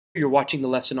You're watching the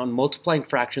lesson on multiplying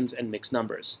fractions and mixed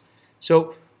numbers.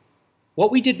 So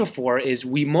what we did before is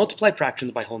we multiplied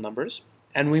fractions by whole numbers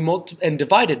and we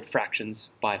divided fractions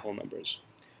by whole numbers.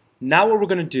 Now what we're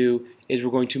going to do is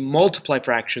we're going to multiply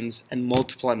fractions and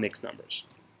multiply mixed numbers.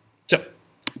 So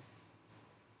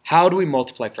how do we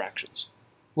multiply fractions?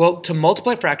 Well, to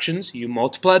multiply fractions, you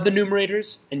multiply the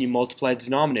numerators and you multiply the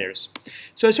denominators.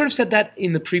 So I sort of said that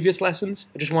in the previous lessons.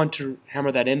 I just wanted to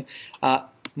hammer that in.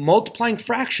 Multiplying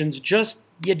fractions,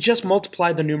 you just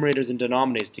multiply the numerators and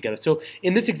denominators together. So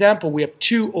in this example, we have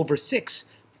 2 over 6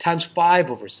 times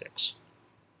 5 over 6.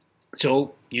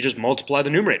 So you just multiply the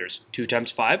numerators. 2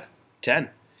 times 5, 10.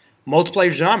 Multiply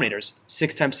your denominators.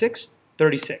 6 times 6,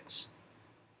 36.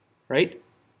 Right?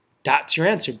 That's your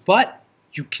answer. But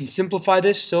you can simplify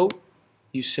this, so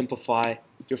you simplify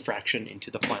your fraction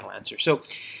into the final answer. So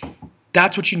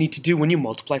that's what you need to do when you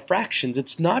multiply fractions.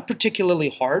 It's not particularly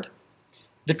hard.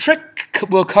 The trick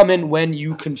will come in when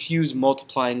you confuse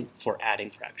multiplying for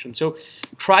adding fractions. So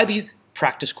try these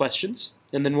practice questions,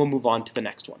 and then we'll move on to the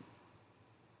next one.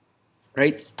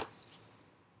 Right?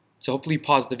 So hopefully you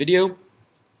pause the video.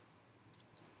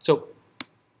 So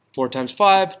 4 times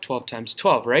 5, 12 times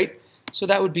 12, right? So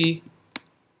that would be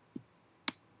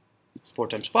 4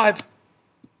 times 5,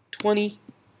 20,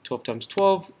 12 times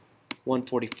 12,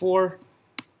 144,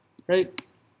 right?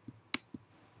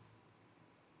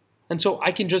 And so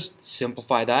I can just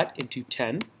simplify that into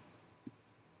 10,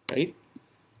 right,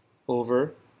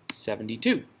 over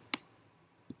 72.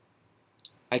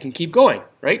 I can keep going,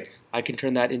 right? I can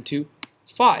turn that into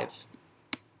 5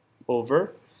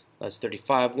 over, that's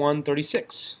 35, 1,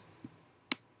 36.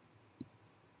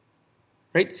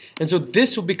 Right? And so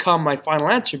this will become my final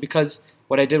answer because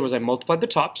what I did was I multiplied the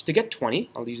tops to get 20.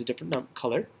 I'll use a different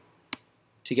color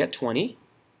to get 20.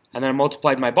 And then I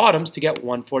multiplied my bottoms to get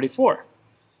 144.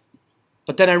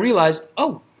 But then I realized,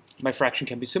 oh, my fraction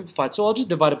can be simplified, so I'll just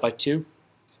divide it by 2.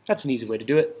 That's an easy way to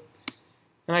do it.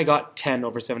 And I got 10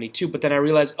 over 72, but then I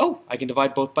realized, oh, I can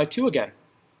divide both by 2 again.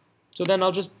 So then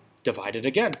I'll just divide it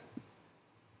again.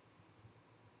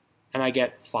 And I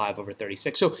get 5 over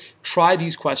 36. So try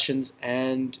these questions,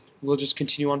 and we'll just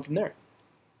continue on from there.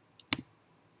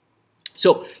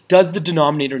 So does the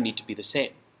denominator need to be the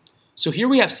same? So here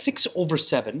we have 6 over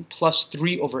 7 plus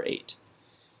 3 over 8.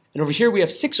 And over here we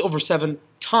have 6 over 7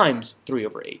 times 3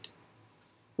 over 8.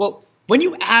 Well, when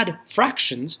you add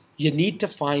fractions, you need to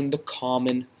find the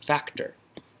common factor,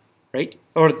 right?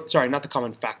 Or, sorry, not the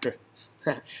common factor.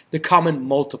 The common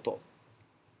multiple.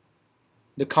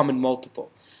 The common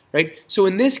multiple, right? So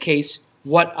in this case,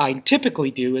 what I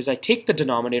typically do is I take the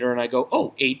denominator and I go,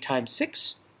 oh, 8 times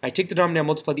 6. I take the denominator and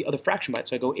multiply the other fraction by it.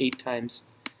 So I go 8 times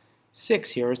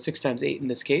 6 here, or 6 times 8 in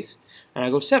this case. And I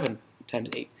go 7 times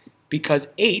 8. Because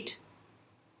 8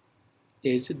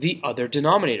 is the other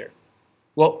denominator.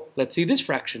 Well, let's see this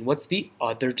fraction. What's the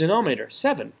other denominator?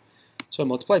 7. So I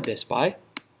multiplied this by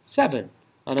 7.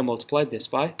 And I multiplied this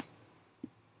by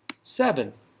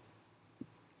 7.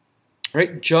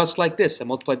 Right? Just like this. I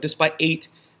multiplied this by 8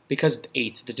 because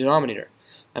 8's the denominator.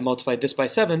 I multiplied this by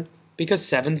 7 because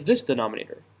 7's this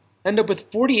denominator. I end up with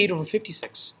 48 over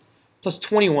 56 plus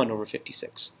 21 over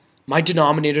 56. My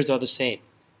denominators are the same.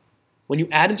 When you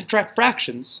add and subtract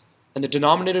fractions, and the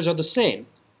denominators are the same,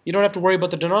 you don't have to worry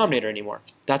about the denominator anymore.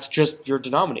 That's just your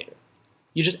denominator.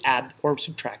 You just add or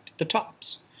subtract the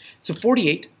tops. So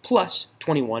 48 plus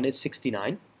 21 is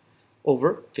 69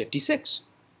 over 56.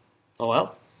 Oh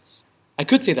well, I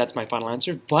could say that's my final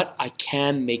answer, but I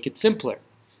can make it simpler.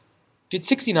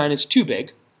 69 is too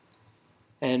big,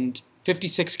 and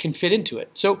 56 can fit into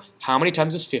it. So how many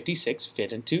times does 56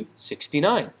 fit into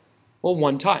 69? Well,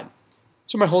 1 time.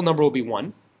 So my whole number will be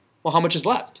 1. Well, how much is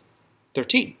left?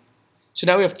 13. So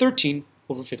now we have 13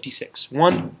 over 56.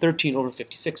 113 over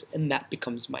 56, and that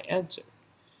becomes my answer.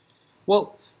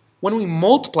 Well, when we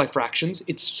multiply fractions,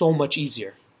 it's so much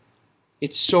easier.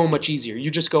 It's so much easier.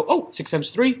 You just go, oh, 6 times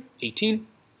 3, 18.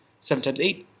 7 times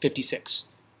 8, 56.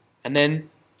 And then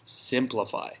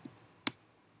simplify.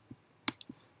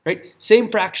 Right?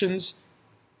 Same fractions,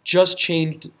 just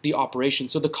changed the operation.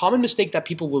 So the common mistake that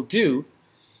people will do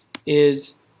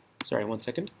is, sorry, 1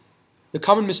 second. The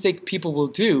common mistake people will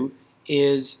do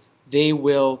is they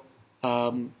will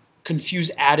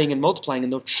confuse adding and multiplying,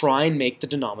 and they'll try and make the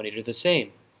denominator the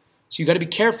same. So you got to be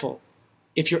careful.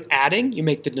 If you're adding, you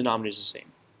make the denominators the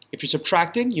same. If you're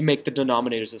subtracting, you make the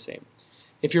denominators the same.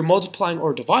 If you're multiplying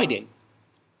or dividing,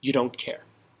 you don't care.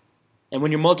 And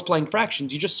when you're multiplying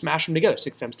fractions, you just smash them together.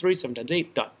 6 times 3, 7 times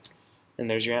 8, done. And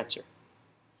there's your answer.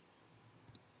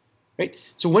 Right?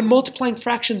 So when multiplying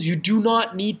fractions, you do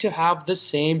not need to have the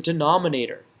same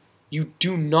denominator. You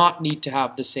do not need to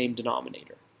have the same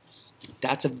denominator.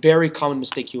 That's a very common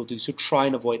mistake you will do, so try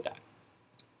and avoid that.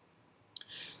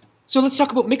 So let's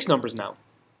talk about mixed numbers now.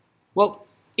 Well,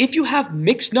 if you have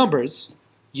mixed numbers,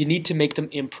 you need to make them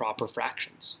improper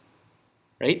fractions,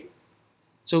 right?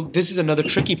 So this is another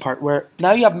tricky part where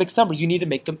now you have mixed numbers, you need to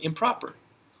make them improper.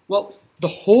 Well, the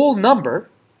whole number,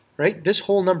 right, this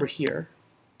whole number here,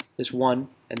 this 1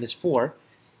 and this 4,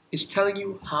 is telling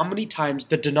you how many times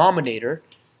the denominator,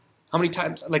 how many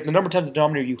times, like the number of times the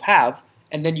denominator you have,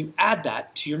 and then you add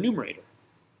that to your numerator.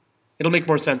 It'll make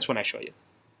more sense when I show you.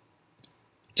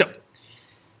 So,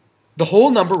 the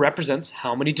whole number represents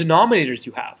how many denominators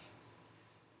you have.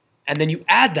 And then you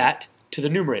add that to the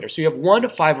numerator. So you have 1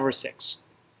 5 over 6.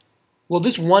 Well,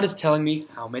 this 1 is telling me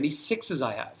how many 6s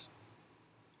I have.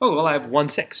 Oh, well, I have 1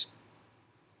 6.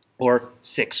 Or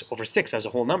 6 over 6 as a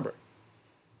whole number.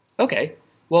 Okay,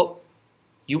 well,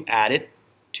 you add it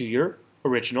to your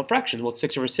original fraction. Well,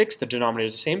 6 over 6, the denominator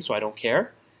is the same, so I don't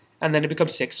care. And then it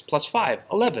becomes 6 plus 5,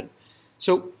 11.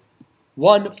 So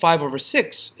 1 5 over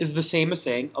 6 is the same as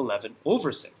saying 11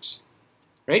 over 6,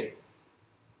 right?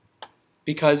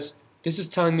 Because this is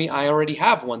telling me I already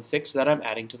have 1 6 that I'm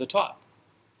adding to the top.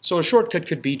 So a shortcut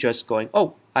could be just going,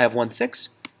 oh, I have 1 6,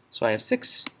 so I have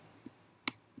 6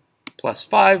 plus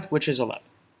 5, which is 11.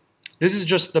 This is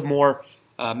just the more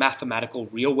mathematical,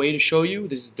 real way to show you.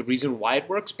 This is the reason why it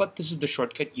works, but this is the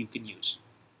shortcut you can use.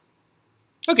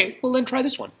 Okay, well then try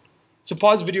this one. So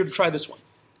pause the video to try this one.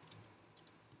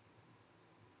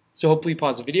 So hopefully you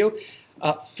pause the video.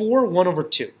 4 1 over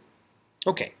 2.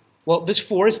 Okay, well this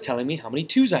 4 is telling me how many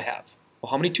 2's I have.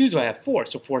 Well, how many 2's do I have? 4.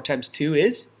 So 4 times 2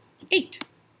 is 8.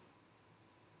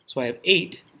 So I have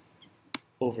 8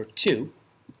 over 2,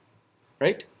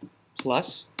 right,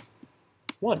 plus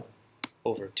 1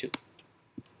 over 2.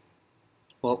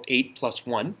 Well, 8 plus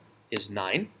 1 is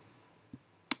 9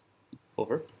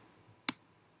 over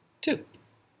 2.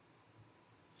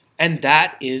 And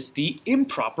that is the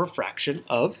improper fraction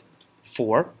of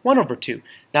 4 1 over 2.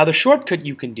 Now the shortcut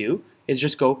you can do is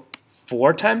just go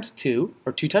 4 times 2,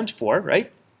 or 2 times 4,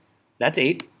 right? That's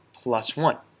 8 plus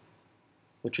 1,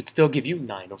 which would still give you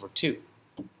 9 over 2.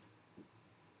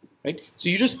 Right? So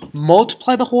you just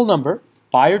multiply the whole number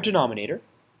by your denominator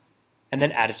and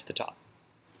then add it to the top.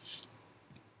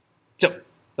 So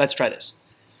let's try this.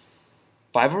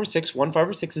 5 over 6, 1 5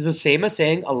 over 6 is the same as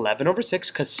saying 11 over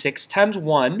 6 because 6 times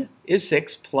 1 is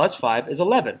 6 plus 5 is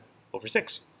 11 over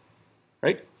 6.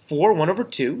 Right? 4 1 over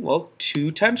 2, well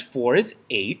 2 times 4 is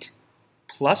 8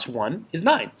 plus 1 is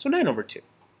 9, so 9 over 2.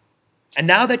 And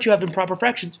now that you have improper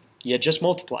fractions, you just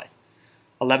multiply.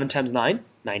 11 times 9,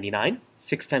 99.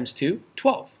 6 times 2,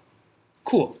 12.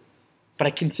 Cool. But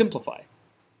I can simplify.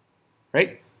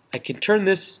 Right? I can turn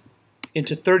this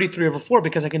into 33 over 4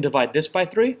 because I can divide this by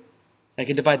 3. I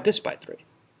can divide this by 3.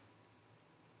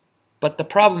 But the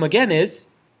problem again is,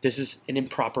 this is an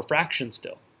improper fraction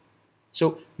still.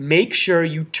 So make sure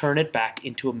you turn it back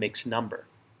into a mixed number.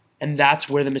 And that's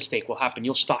where the mistake will happen.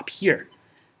 You'll stop here.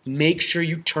 Make sure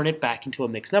you turn it back into a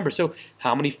mixed number. So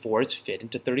how many 4's fit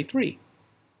into 33?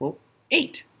 Well,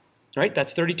 8. Right?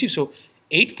 That's 32. So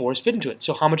 8 4's fit into it.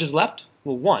 So how much is left?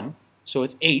 Well, 1. So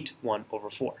it's 8 1 over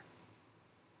 4.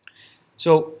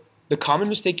 So the common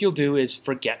mistake you'll do is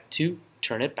forget to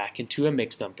turn it back into a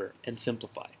mixed number and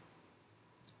simplify.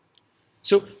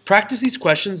 So practice these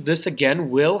questions. This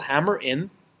again will hammer in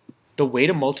the way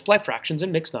to multiply fractions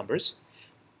in mixed numbers.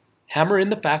 Hammer in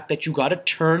the fact that you got to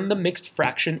turn the mixed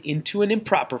fraction into an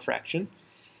improper fraction,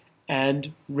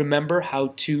 and remember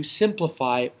how to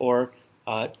simplify or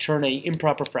turn an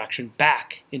improper fraction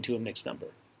back into a mixed number.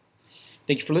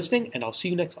 Thank you for listening, and I'll see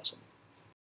you next lesson.